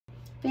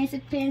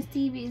Fancypantz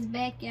TV is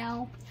back,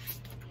 y'all.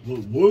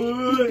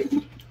 What?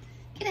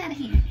 Get out of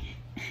here.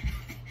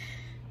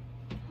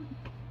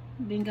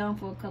 Been gone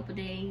for a couple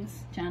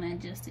days, trying to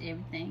adjust to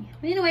everything.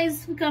 But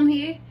anyways, we come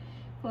here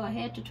for a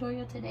hair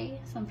tutorial today.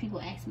 Some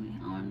people ask me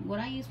on what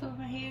I use for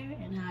my hair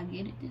and how I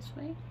get it this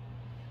way.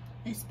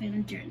 It's been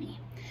a journey.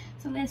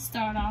 So let's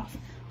start off.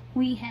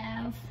 We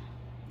have,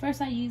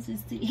 first I use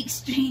is the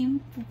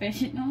Extreme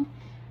Professional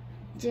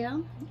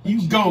Gel.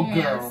 You go,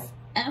 girl.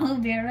 Aloe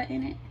vera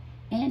in it,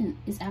 and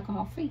it's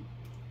alcohol free.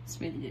 It's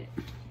really good.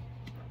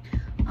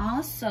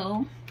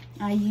 Also,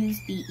 I use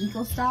the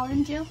Eco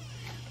Styling Gel,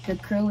 the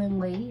curling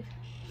wave.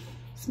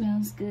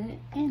 Smells good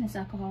and it's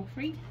alcohol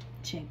free.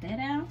 Check that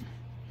out.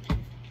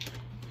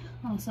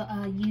 Also,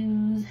 I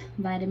use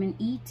vitamin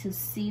E to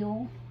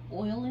seal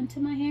oil into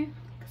my hair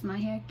because my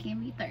hair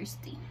can be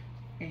thirsty,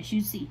 as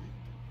you see.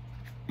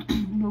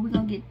 But we're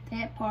gonna get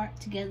that part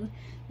together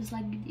just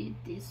like we did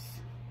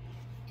this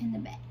in the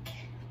back.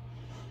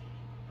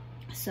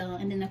 So,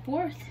 and then the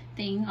fourth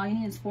thing, all you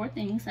need is 4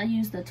 things. I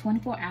use the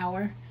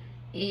 24-hour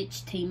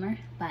edge tamer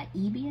by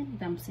Ebin,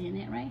 if I'm saying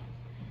that right.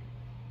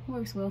 It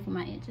works well for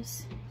my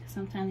edges.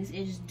 Sometimes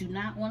these edges do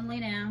not want to lay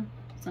down.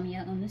 Some of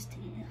y'all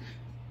understand.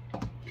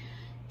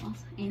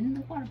 Also, in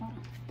the water bottle.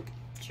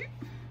 Sure.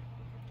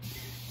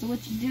 So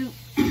what you do,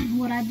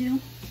 what I do,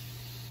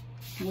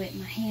 wet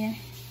my hair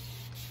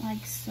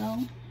like so.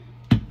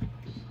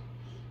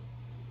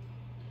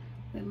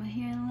 Wet my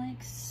hair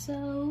like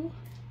so.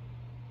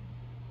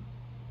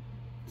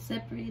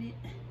 Separate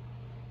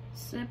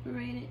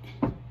it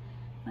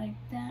like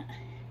that.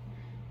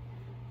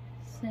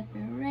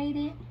 Separate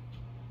it.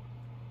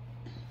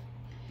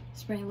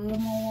 Spray a little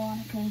more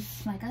water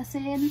because, like I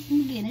said in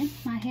the beginning,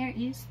 my hair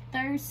is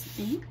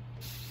thirsty.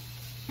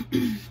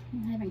 I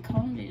haven't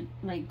combed it,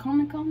 like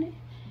combed it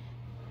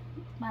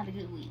about a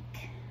good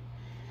week.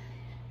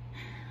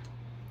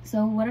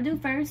 So what I do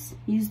first,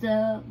 use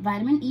the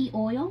vitamin E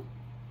oil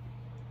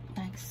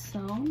like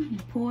so. You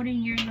pour it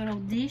in your little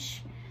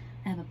dish.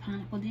 I have a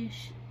pineapple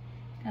dish.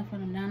 Got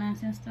from the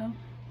 99-cent store.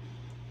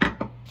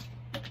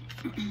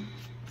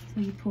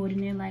 So you pour it in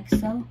there like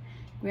so.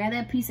 Grab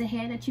that piece of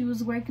hair that you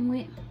was working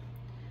with.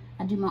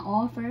 I do my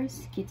oil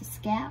first. Get the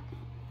scalp.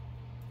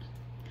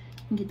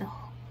 And get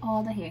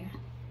all the hair.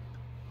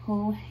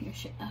 Whole hair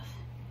shaft.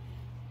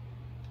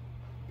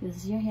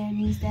 Because your hair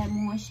needs that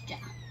moisture.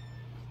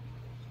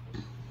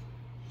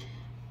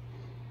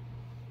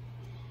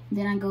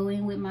 Then I go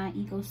in with my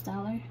Eco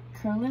Styler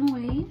Curling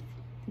Wave.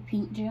 The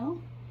pink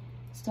gel.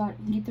 Start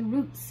and get the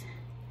roots.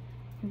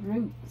 The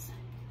roots.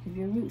 If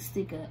your roots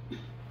stick up,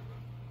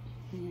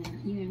 yeah,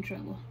 you're in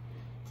trouble.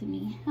 To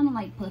me, I don't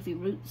like puffy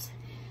roots.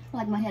 I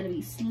like my hair to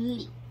be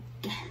sleek,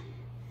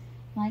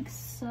 like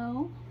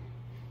so.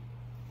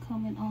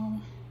 Comb it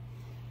all,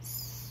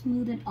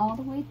 smooth it all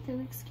the way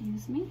through.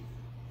 Excuse me.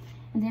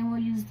 And then we'll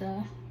use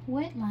the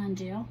wet line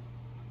gel.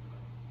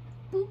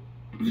 Boop.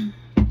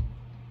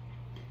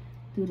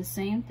 Do the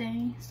same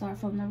thing. Start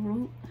from the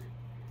root.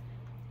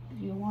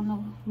 You don't want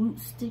no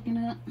roots sticking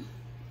up.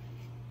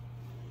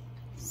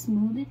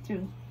 Smooth it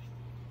through.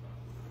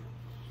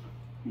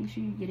 Make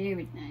sure you get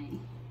everything.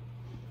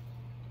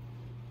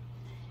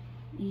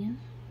 And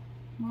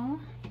voila.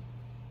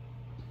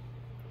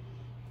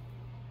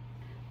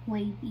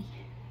 Wavy.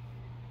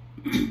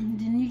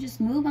 Then you just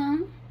move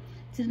on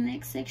to the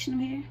next section of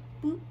hair.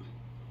 Boop.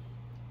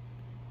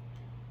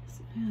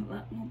 So I have a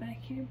lot more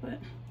back here, but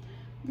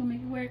I'm gonna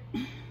make it work.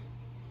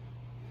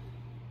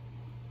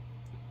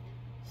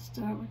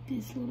 Start with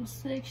this little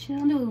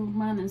section. I do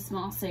mine in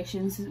small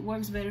sections. It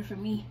works better for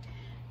me,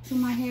 so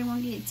my hair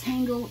won't get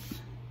tangled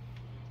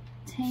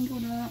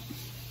up.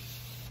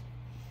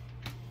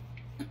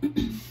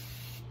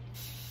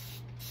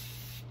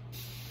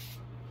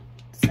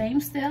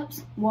 Same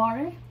steps.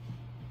 Water,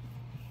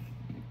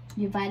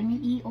 your vitamin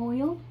E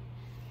oil.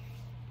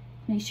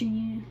 Make sure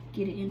you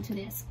get it into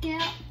that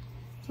scalp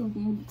so we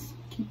can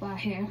keep our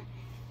hair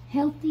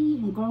healthy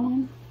and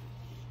growing.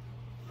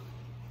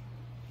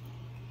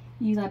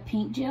 Use our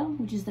pink gel,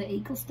 which is the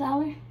Eco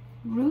Styler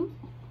root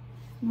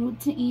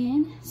to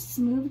end.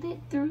 Smooth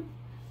it through.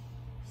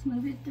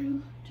 Smooth it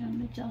through. Trying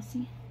to let y'all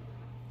see.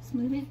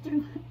 Smooth it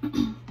through.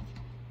 Then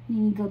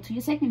you go to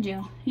your second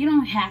gel. You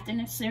don't have to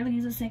necessarily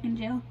use a second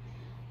gel.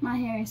 My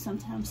hair is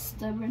sometimes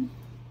stubborn,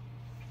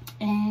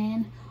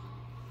 and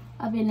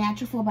I've been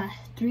natural for about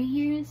 3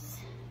 years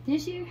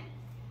this year,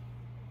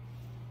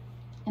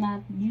 and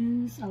I've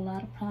used a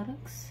lot of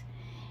products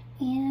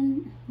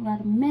and a lot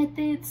of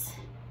methods.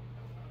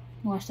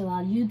 Watched a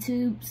lot of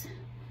YouTubes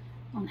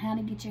on how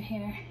to get your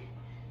hair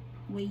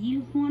where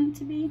you want it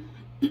to be.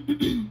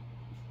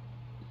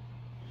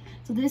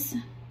 So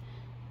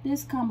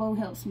this combo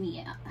helps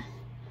me out.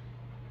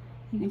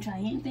 You can try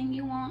anything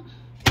you want.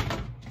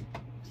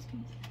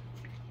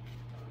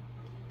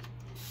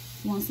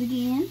 Once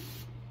again,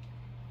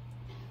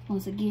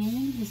 this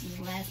is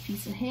the last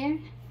piece of hair.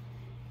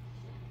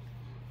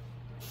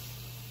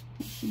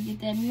 Make sure you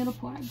get that middle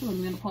part. Do a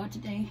middle part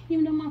today,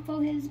 even though my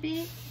forehead is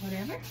big.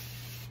 Whatever.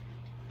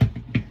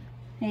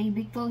 Hey,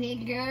 big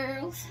forehead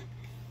girls.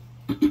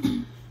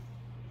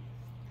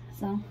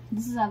 So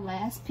this is our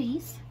last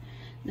piece.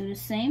 Do the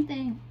same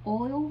thing.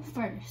 Oil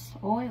first.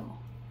 Oil.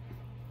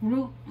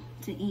 Root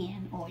to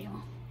end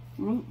oil.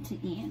 Root to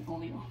end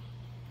oil.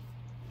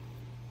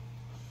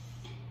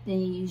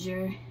 Then you use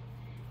your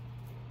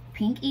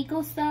pink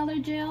Eco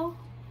Styler gel.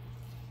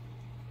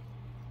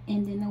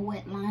 And then the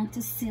wet line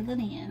to seal it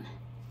in.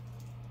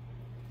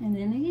 And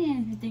then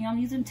again, if you think I'm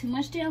using too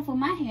much gel for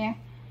my hair,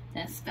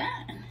 that's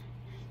fine.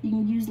 You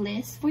can use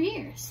less for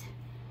yours.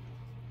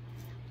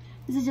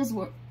 This is just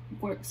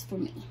works for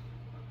me.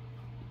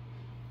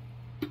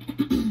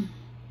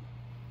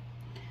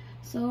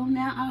 So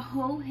now our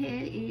whole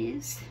head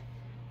is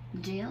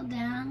gel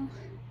down.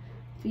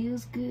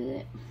 Feels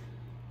good.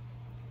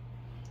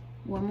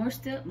 One more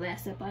step.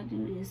 Last step I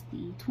do is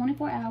the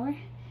 24-hour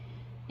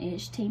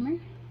edge tamer.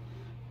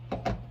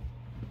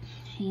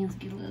 Hands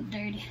get a little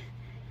dirty.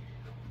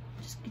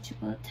 Just get your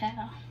little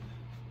towel.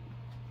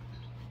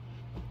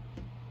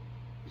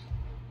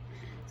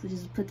 So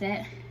just put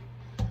that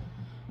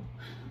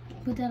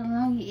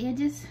along your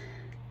edges,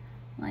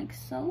 like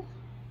so.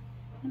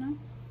 You know,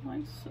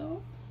 like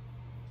so.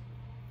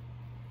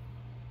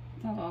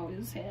 I've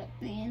always had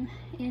thin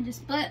edges,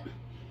 but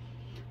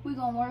we're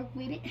gonna work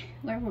with it.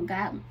 Whatever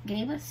God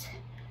gave us.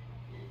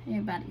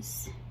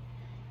 Everybody's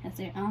has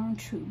their own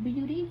true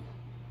beauty.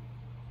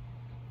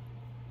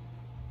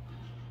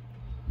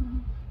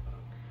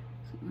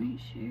 So make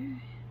sure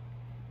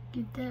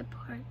get that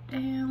part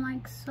down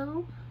like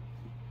so.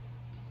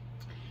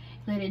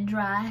 Let it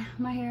dry.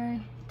 My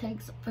hair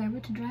takes forever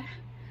to dry,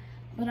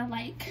 but I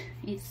like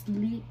its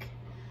slick,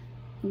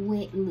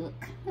 wet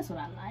look. That's what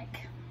I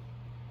like.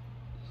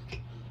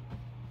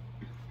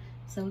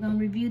 So we're gonna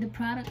review the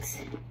products.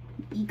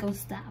 Eco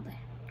Styler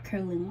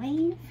Curling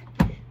Wave.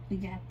 We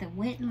got the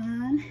Wet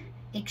Line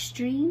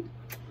Extreme.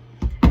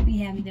 We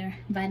have either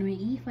vitamin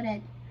E for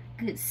that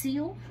good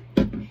seal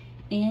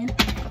and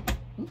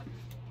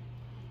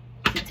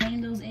to tame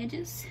those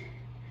edges.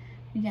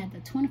 We got the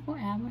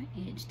 24-hour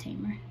edge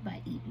tamer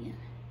by Ebin.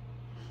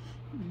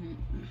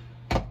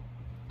 Well,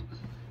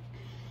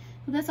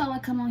 that's all I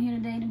come on here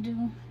today to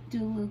do a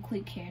little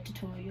quick hair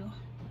tutorial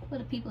for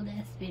the people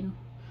that's been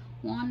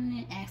wanting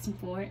it, asking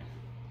for it.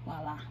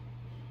 Voila.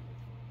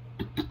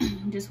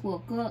 Just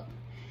woke up.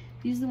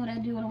 Usually what I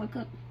do when I wake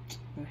up,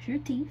 brush your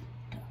teeth,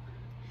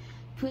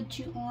 put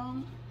you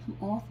on some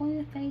oil for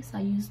your face.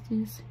 I use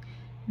this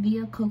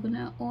via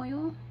coconut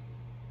oil.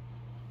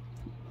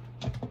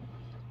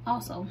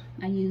 Also,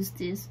 I use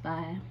this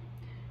by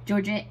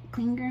Georgette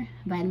Klinger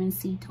vitamin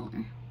C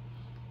toner.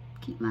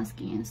 Keep my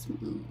skin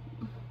smooth.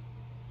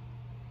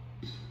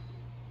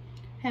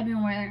 Haven't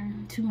been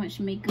wearing too much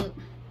makeup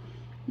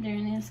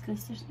during this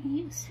because there's no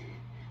use.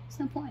 At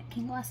some point,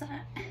 can't go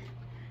outside.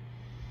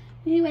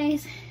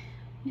 Anyways,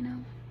 you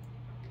know,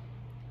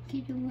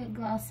 keep your lip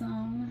gloss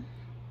on.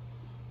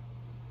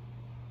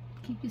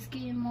 Keep your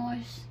skin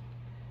moist.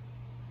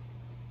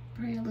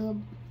 Pray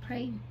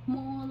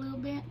more a little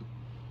bit.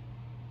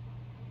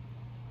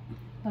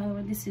 By the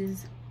way, this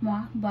is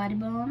Moi Body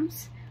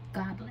Bombs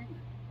Goblin.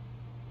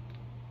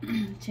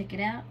 Check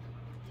it out.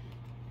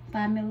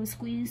 5ml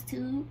squeeze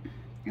tube.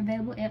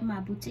 Available at my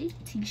boutique,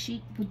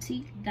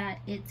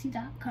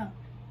 tchicboutique.etsy.com.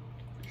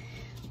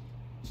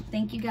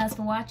 Thank you guys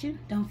for watching.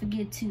 Don't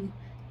forget to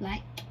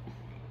like,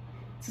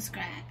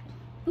 subscribe,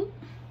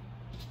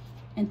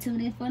 and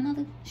tune in for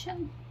another show.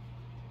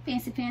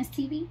 Fancypantz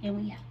TV, and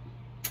we out.